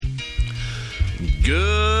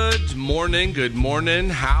Good morning.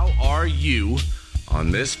 How are you on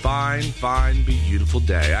this fine, beautiful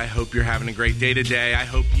day? I hope you're having a great day today. I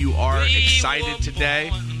hope you are excited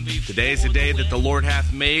today. Today is the day that the Lord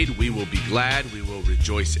hath made. We will be glad. We will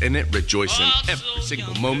rejoice in it. Rejoice in every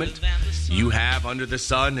single moment you have under the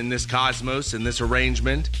sun in this cosmos, in this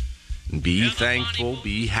arrangement. And be thankful,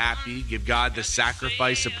 be happy, give God the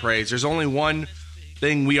sacrifice of praise. There's only one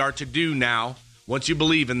thing we are to do now once you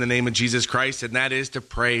believe in the name of Jesus Christ, and that is to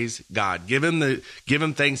praise God. Give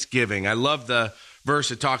him thanksgiving. I love the verse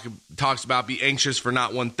that talks about be anxious for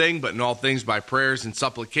not one thing, but in all things by prayers and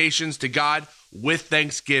supplications to God with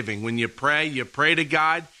thanksgiving. When you pray to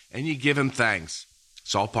God and you give him thanks.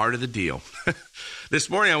 It's all part of the deal. This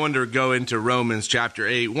morning I wanted to go into Romans chapter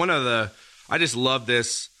 8. I just love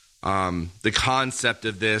this, the concept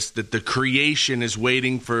of this, that the creation is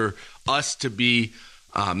waiting for us to be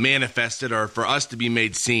manifested or for us to be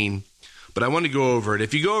made seen. But I want to go over it.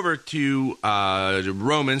 If you go over to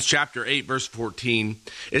Romans chapter 8, verse 14,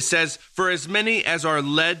 it says, "For as many as are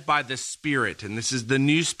led by the Spirit," and this is the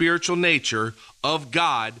new spiritual nature of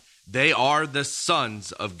God, "they are the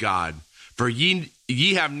sons of God. For ye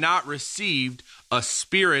have not received a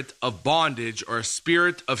spirit of bondage or a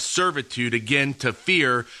spirit of servitude again to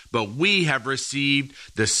fear, but we have received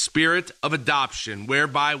the spirit of adoption,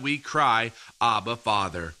 whereby we cry, Abba,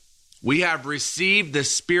 Father." We have received the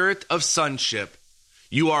spirit of sonship.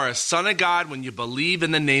 You are a son of God when you believe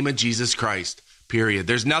in the name of Jesus Christ, period.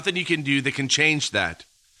 There's nothing you can do that can change that.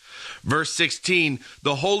 Verse 16,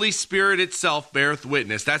 "The Holy Spirit itself beareth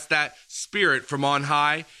witness." That's that spirit from on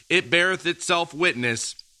high. "It beareth itself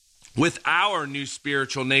witness with our new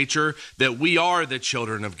spiritual nature that we are the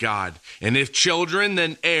children of God. And if children,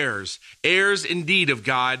 then heirs, heirs indeed of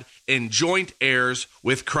God, and joint heirs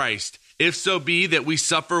with Christ. If so be that we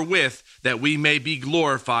suffer with, that we may be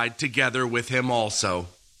glorified together with him also."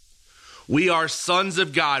 We are sons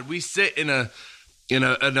of God. We sit in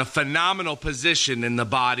a phenomenal position in the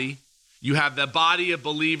body. You have the body of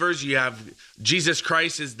believers. You have Jesus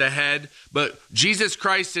Christ as the head. But Jesus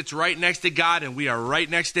Christ sits right next to God, and we are right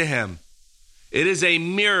next to him. It is a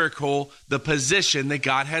miracle, the position that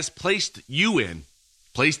God has placed you in,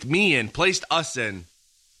 placed me in, placed us in.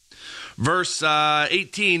 Verse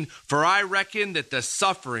 18, "For I reckon that the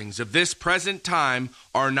sufferings of this present time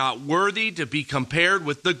are not worthy to be compared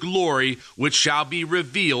with the glory which shall be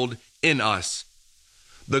revealed in us."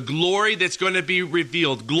 The glory that's going to be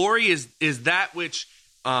revealed. Glory is that which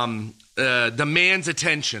demands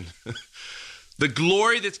attention. The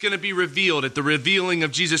glory that's going to be revealed at the revealing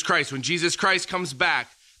of Jesus Christ. When Jesus Christ comes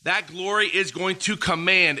back, that glory is going to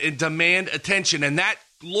command and demand attention. And that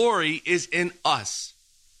glory is in us.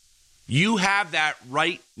 You have that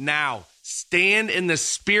right now. Stand in the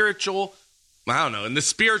spiritual, in the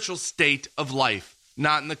spiritual state of life,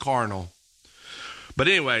 not in the carnal. But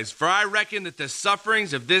anyways, "For I reckon that the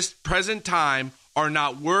sufferings of this present time are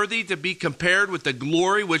not worthy to be compared with the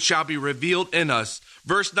glory which shall be revealed in us."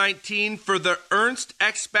 Verse 19, "For the earnest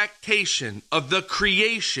expectation of the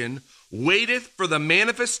creation waiteth for the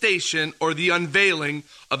manifestation or the unveiling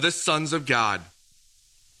of the sons of God."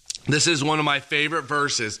 This is one of my favorite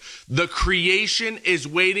verses. The creation is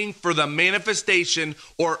waiting for the manifestation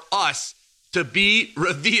or us to be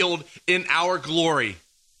revealed in our glory.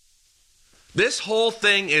 This whole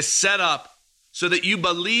thing is set up so that you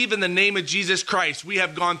believe in the name of Jesus Christ. We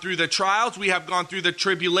have gone through the trials. We have gone through the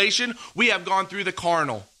tribulation. We have gone through the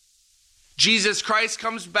carnal. Jesus Christ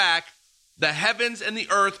comes back. The heavens and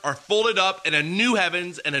the earth are folded up, and a new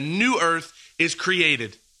heavens and a new earth is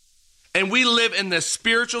created. And we live in the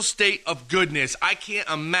spiritual state of goodness. I can't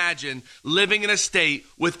imagine living in a state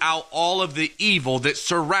without all of the evil that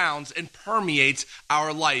surrounds and permeates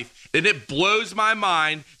our life. And it blows my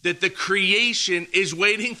mind that the creation is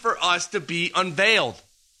waiting for us to be unveiled.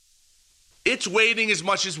 It's waiting as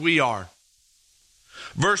much as we are.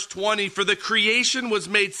 Verse 20, "For the creation was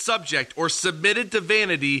made subject or submitted to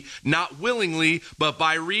vanity, not willingly, but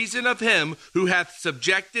by reason of him who hath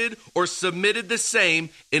subjected or submitted the same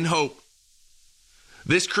in hope."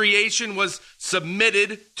 This creation was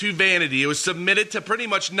submitted to vanity. It was submitted to pretty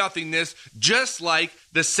much nothingness, just like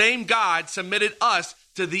the same God submitted us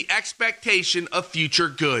to the expectation of future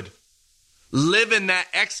good. Live in that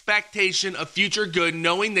expectation of future good,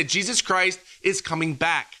 knowing that Jesus Christ is coming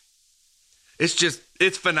back.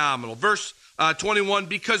 It's phenomenal. Verse 21,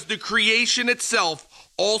 "Because the creation itself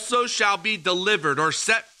also shall be delivered or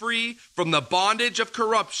set free from the bondage of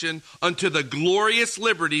corruption unto the glorious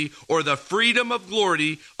liberty or the freedom of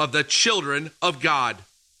glory of the children of God."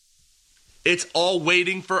 It's all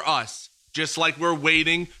waiting for us, just like we're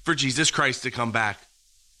waiting for Jesus Christ to come back.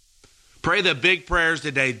 Pray the big prayers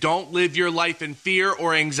today. Don't live your life in fear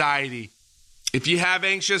or anxiety. If you have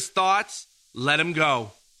anxious thoughts, let them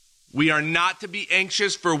go. We are not to be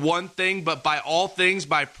anxious for one thing, but by all things,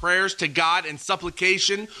 by prayers to God and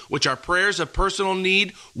supplication, which are prayers of personal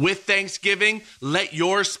need with thanksgiving, let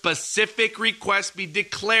your specific request be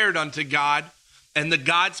declared unto God, and the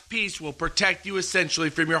God's peace will protect you essentially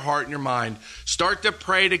from your heart and your mind. Start to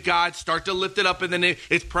pray to God. Start to lift it up in the name.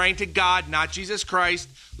 It's praying to God, not Jesus Christ.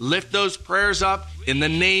 Lift those prayers up in the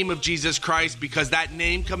name of Jesus Christ, because that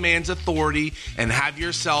name commands authority, and have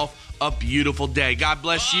yourself a beautiful day. God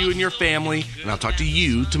bless you and your family, and I'll talk to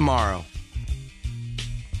you tomorrow.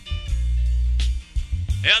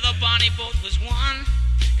 Yeah, the bonnie boat was one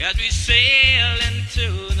as we sail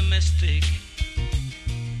into the mystic.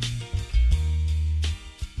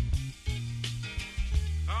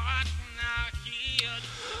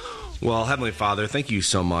 Well, Heavenly Father, thank you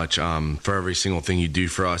so much for every single thing you do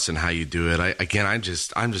for us and how you do it. I'm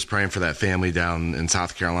just praying for that family down in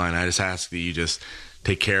South Carolina. I just ask that you just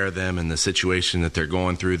take care of them and the situation that they're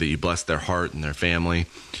going through, that you bless their heart and their family.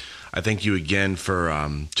 I thank you again for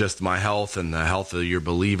just my health and the health of your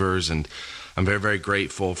believers, and I'm very, very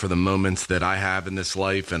grateful for the moments that I have in this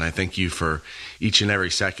life, and I thank you for each and every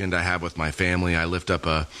second I have with my family. I lift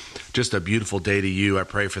up just a beautiful day to you. I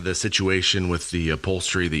pray for the situation with the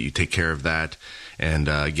upholstery, that you take care of that. And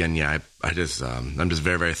again, I'm just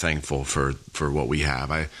very, very thankful for what we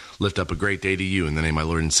have. I lift up a great day to you in the name of my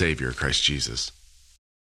Lord and Savior, Christ Jesus.